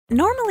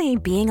Normally,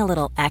 being a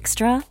little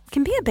extra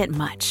can be a bit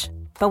much,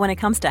 but when it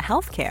comes to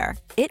healthcare,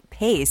 it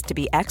pays to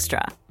be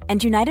extra.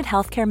 And United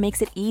Healthcare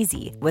makes it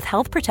easy with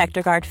Health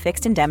Protector Guard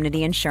fixed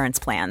indemnity insurance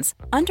plans.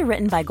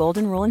 Underwritten by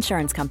Golden Rule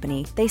Insurance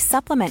Company, they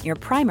supplement your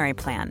primary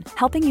plan,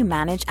 helping you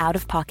manage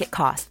out-of-pocket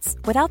costs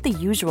without the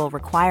usual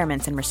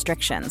requirements and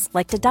restrictions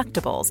like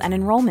deductibles and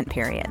enrollment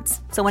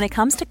periods. So when it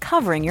comes to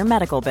covering your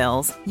medical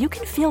bills, you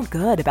can feel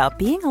good about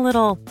being a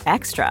little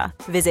extra.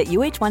 Visit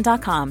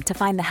uh1.com to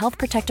find the Health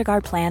Protector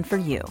Guard plan for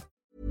you.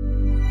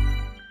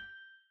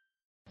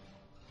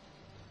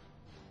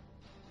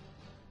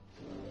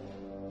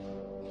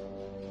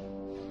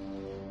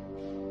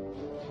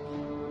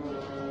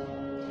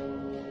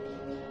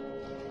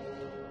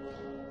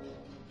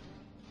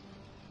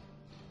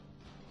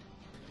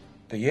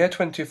 The year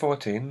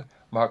 2014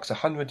 marks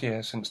 100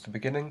 years since the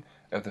beginning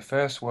of the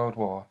First World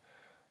War,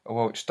 a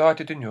war which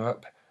started in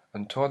Europe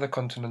and tore the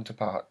continent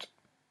apart.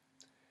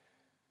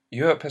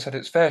 Europe has had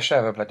its fair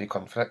share of bloody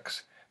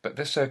conflicts, but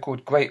this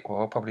so-called Great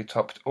War probably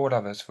topped all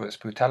others for its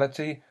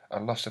brutality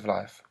and loss of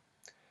life.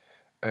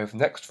 Over the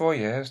next 4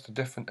 years, the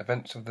different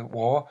events of the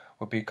war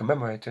will be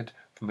commemorated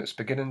from its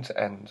beginning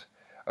to end,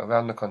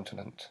 around the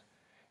continent.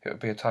 It will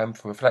be a time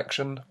for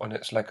reflection on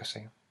its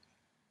legacy.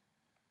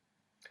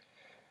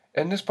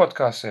 In this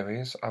podcast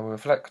series, I will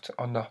reflect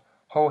on the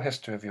whole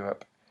history of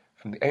Europe,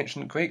 from the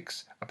ancient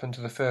Greeks up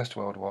into the First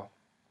World War.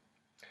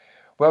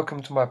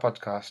 Welcome to my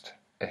podcast,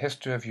 A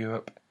History of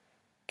Europe,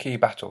 Key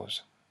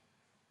Battles.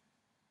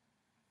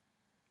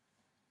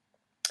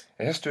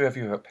 A History of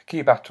Europe,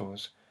 Key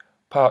Battles,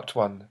 Part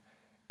 1,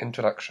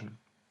 Introduction.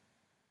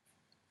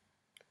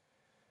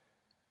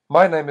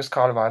 My name is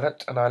Carl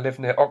Rylett and I live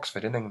near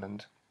Oxford in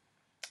England.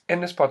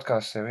 In this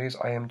podcast series,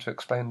 I aim to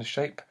explain the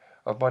shape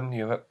of modern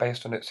Europe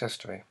based on its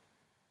history.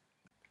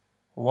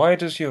 Why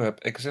does Europe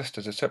exist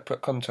as a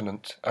separate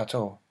continent at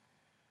all?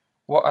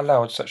 What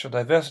allowed such a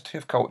diversity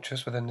of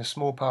cultures within this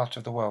small part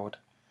of the world?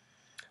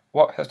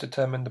 What has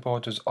determined the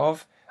borders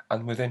of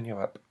and within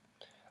Europe?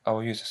 I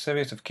will use a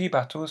series of key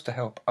battles to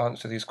help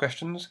answer these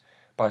questions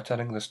by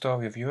telling the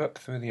story of Europe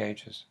through the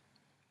ages.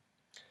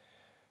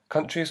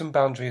 Countries and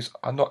boundaries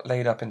are not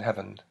laid up in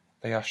heaven,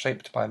 they are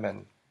shaped by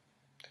men.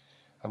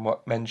 And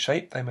what men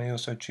shape, they may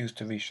also choose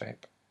to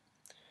reshape.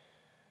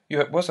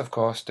 Europe was, of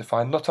course,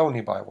 defined not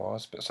only by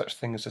wars, but such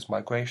things as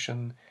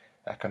migration,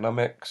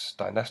 economics,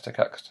 dynastic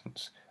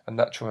accidents, and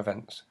natural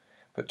events.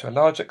 But to a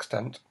large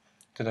extent,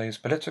 today's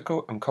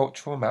political and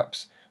cultural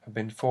maps have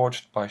been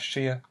forged by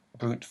sheer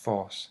brute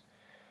force.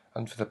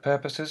 And for the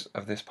purposes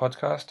of this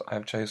podcast, I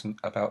have chosen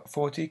about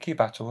 40 key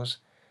battles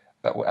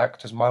that will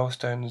act as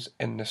milestones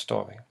in this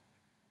story.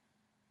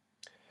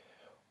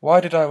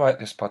 Why did I write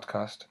this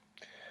podcast?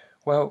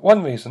 Well,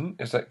 one reason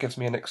is that it gives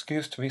me an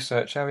excuse to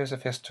research areas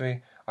of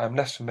history I am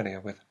less familiar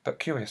with, but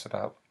curious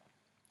about.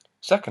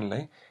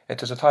 Secondly,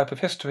 it is a type of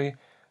history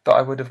that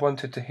I would have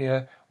wanted to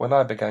hear when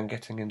I began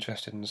getting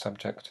interested in the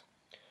subject.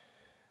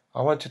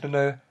 I wanted to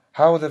know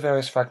how the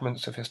various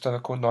fragments of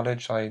historical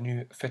knowledge I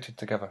knew fitted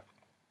together.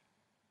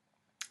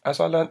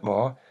 As I learnt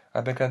more, I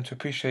began to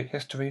appreciate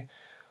history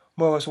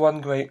more as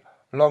one great,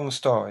 long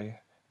story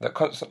that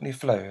constantly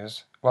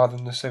flows, rather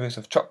than a series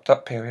of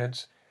chopped-up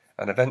periods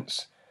and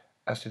events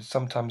as it is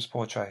sometimes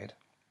portrayed.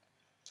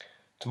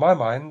 To my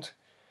mind,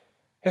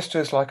 history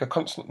is like a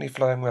constantly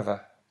flowing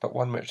river, but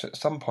one which at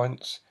some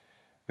points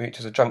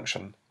reaches a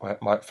junction where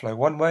it might flow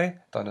one way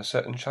down a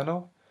certain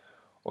channel,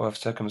 or if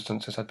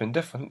circumstances had been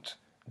different,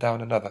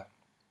 down another.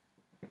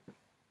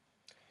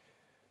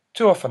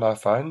 Too often I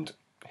find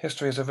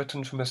histories are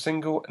written from a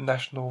single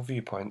national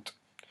viewpoint.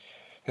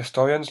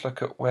 Historians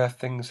look at where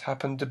things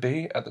happened to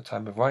be at the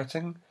time of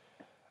writing,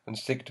 and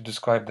seek to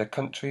describe their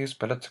country's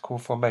political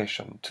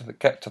formation to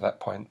get to that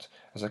point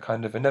as a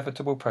kind of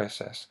inevitable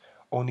process,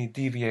 only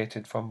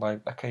deviated from by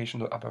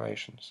occasional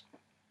aberrations.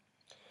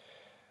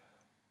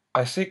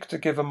 I seek to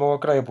give a more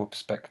global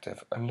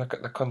perspective and look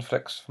at the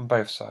conflicts from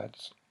both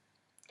sides.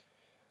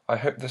 I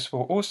hope this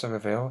will also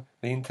reveal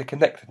the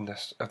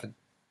interconnectedness of the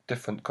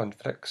different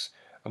conflicts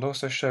and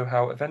also show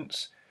how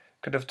events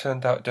could have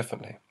turned out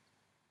differently.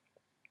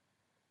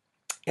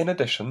 In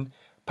addition,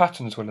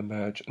 patterns will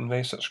emerge and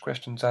raise such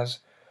questions as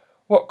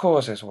what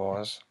causes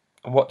wars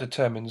and what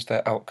determines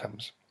their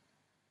outcomes.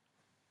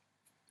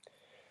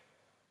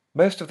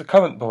 Most of the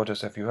current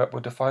borders of Europe were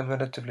defined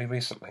relatively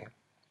recently.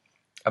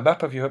 A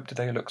map of Europe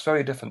today looks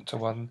very different to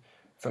one,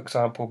 for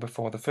example,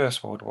 before the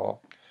First World War,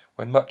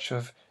 when much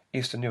of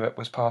Eastern Europe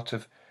was part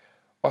of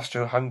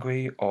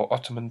Austro-Hungary or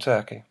Ottoman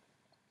Turkey.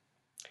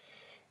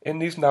 In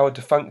these now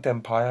defunct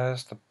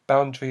empires, the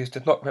boundaries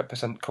did not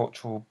represent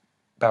cultural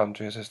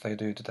boundaries as they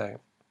do today,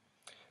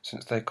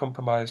 since they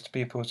comprised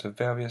peoples of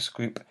various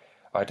group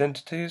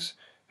identities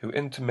who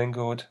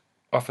intermingled,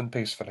 often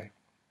peacefully.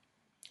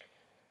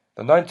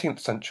 The 19th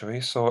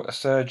century saw a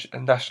surge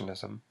in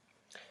nationalism,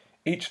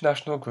 each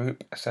national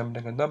group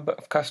assembling a number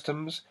of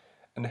customs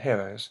and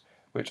heroes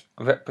which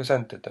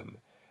represented them,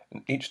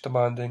 and each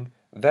demanding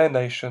their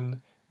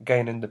nation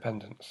gain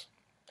independence.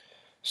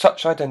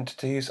 Such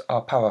identities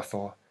are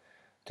powerful,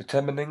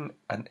 determining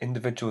an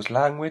individual's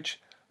language,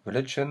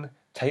 religion,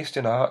 taste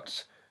in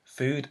arts,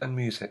 food and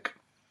music,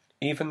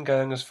 even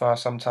going as far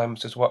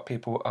sometimes as what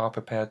people are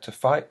prepared to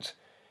fight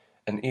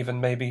and even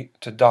maybe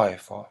to die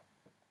for.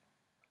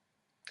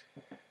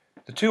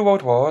 The 2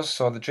 world wars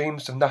saw the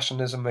dreams of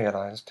nationalism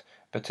realized,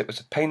 but it was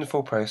a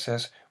painful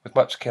process with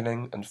much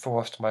killing and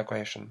forced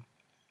migration.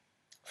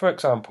 For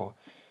example,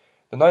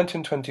 the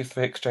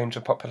 1923 exchange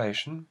of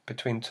population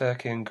between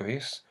Turkey and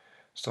Greece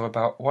saw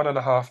about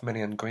 1.5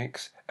 million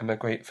Greeks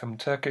emigrate from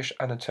Turkish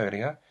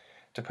Anatolia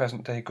to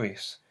present-day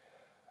Greece,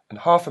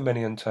 and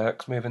 500,000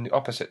 Turks move in the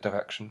opposite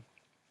direction.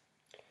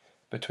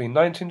 Between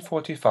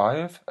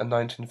 1945 and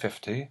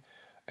 1950,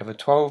 over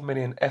 12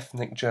 million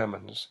ethnic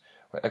Germans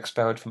were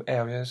expelled from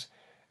areas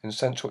in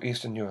Central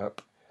Eastern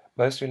Europe,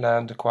 mostly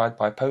land acquired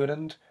by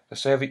Poland, the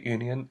Soviet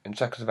Union, and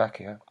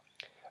Czechoslovakia,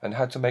 and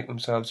had to make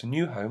themselves a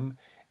new home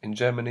in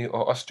Germany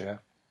or Austria.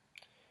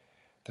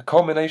 The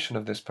culmination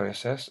of this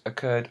process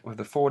occurred with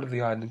the fall of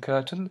the Iron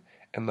Curtain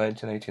in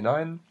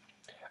 1989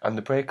 and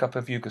the breakup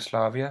of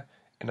Yugoslavia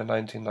in the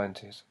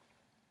 1990s.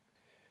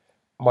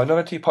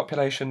 Minority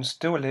populations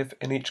still live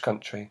in each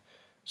country,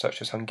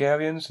 such as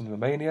Hungarians in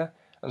Romania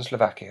and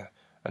Slovakia,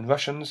 and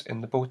Russians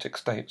in the Baltic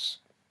states.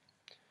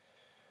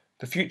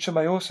 The future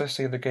may also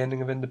see the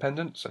gaining of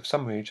independence of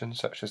some regions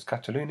such as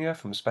Catalonia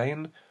from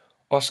Spain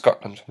or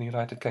Scotland from the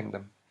United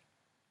Kingdom.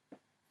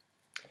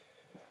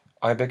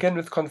 I begin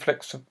with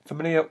conflicts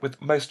familiar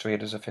with most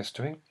readers of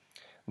history,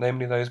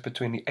 namely those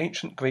between the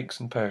ancient Greeks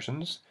and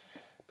Persians,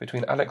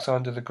 between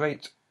Alexander the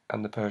Great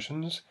and the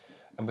Persians,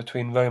 and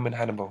between Rome and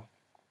Hannibal.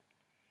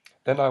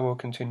 Then I will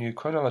continue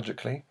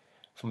chronologically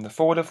from the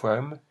fall of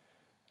Rome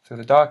through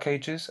the Dark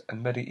Ages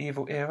and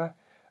medieval era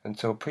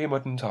until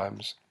pre-modern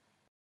times.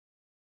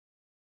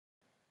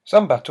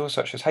 Some battles,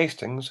 such as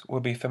Hastings,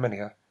 will be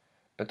familiar,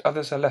 but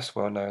others are less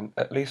well known,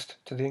 at least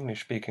to the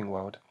English-speaking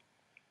world.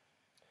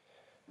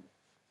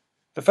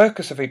 The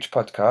focus of each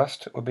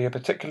podcast will be a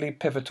particularly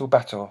pivotal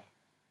battle,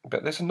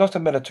 but this is not a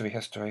military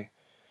history.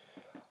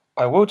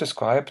 I will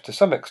describe to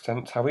some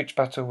extent how each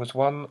battle was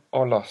won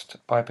or lost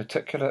by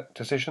particular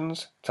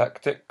decisions,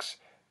 tactics,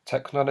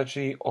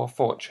 technology, or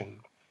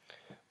fortune,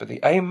 but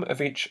the aim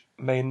of each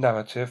main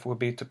narrative will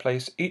be to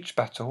place each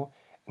battle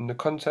in the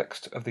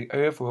context of the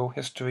overall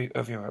history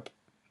of Europe.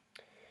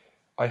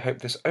 I hope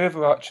this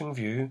overarching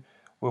view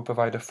will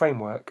provide a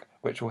framework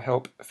which will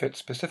help fit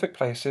specific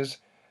places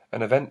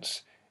and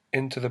events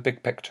into the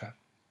big picture.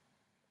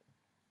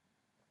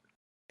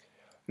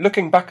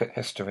 Looking back at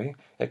history,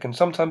 it can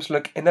sometimes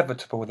look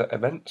inevitable that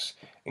events,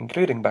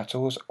 including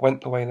battles,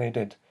 went the way they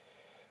did.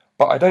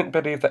 But I don't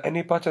believe that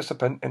any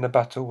participant in a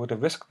battle would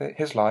have risked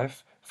his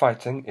life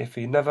fighting if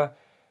he never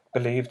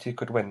believed he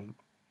could win.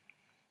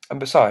 And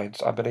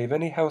besides, I believe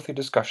any healthy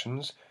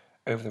discussions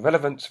over the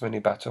relevance of any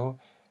battle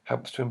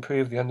helps to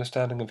improve the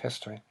understanding of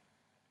history.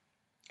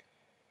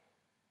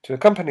 To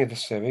accompany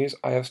this series,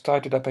 I have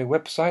started up a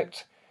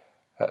website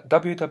at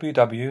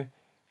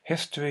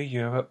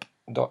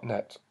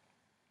www.historyeurope.net.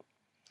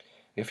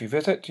 If you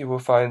visit, you will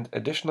find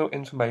additional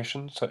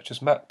information such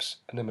as maps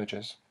and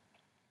images.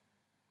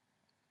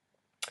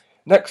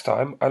 Next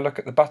time, I look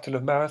at the Battle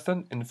of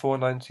Marathon in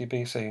 490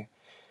 BC.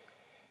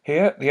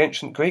 Here, the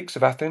ancient Greeks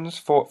of Athens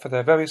fought for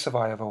their very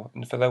survival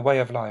and for their way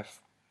of life.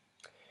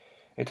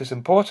 It is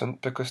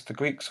important because the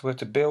Greeks were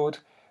to build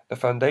the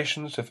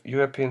foundations of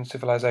European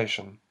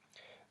civilization.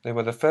 They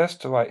were the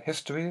first to write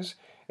histories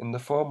in the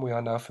form we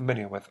are now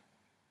familiar with.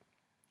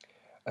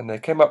 And they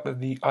came up with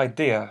the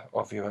idea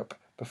of Europe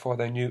before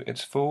they knew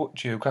its full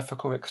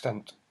geographical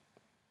extent.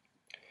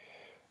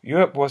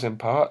 Europe was in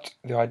part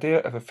the idea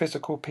of a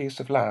physical piece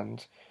of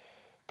land,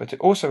 but it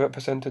also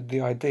represented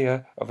the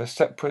idea of a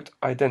separate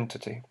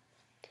identity.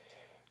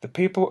 The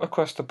people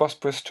across the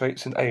Bosporus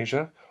Straits in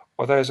Asia,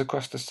 or those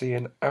across the sea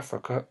in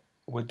Africa,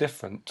 were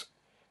different.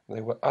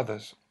 They were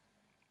others.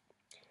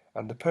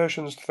 And the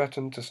Persians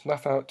threatened to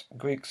snuff out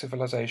Greek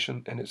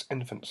civilization in its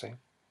infancy.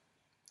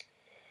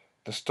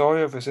 The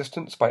story of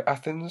resistance by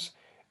Athens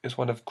is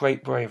one of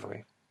great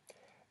bravery.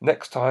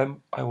 Next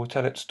time I will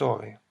tell its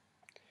story.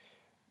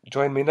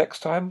 Join me next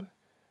time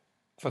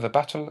for the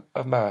Battle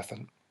of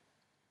Marathon.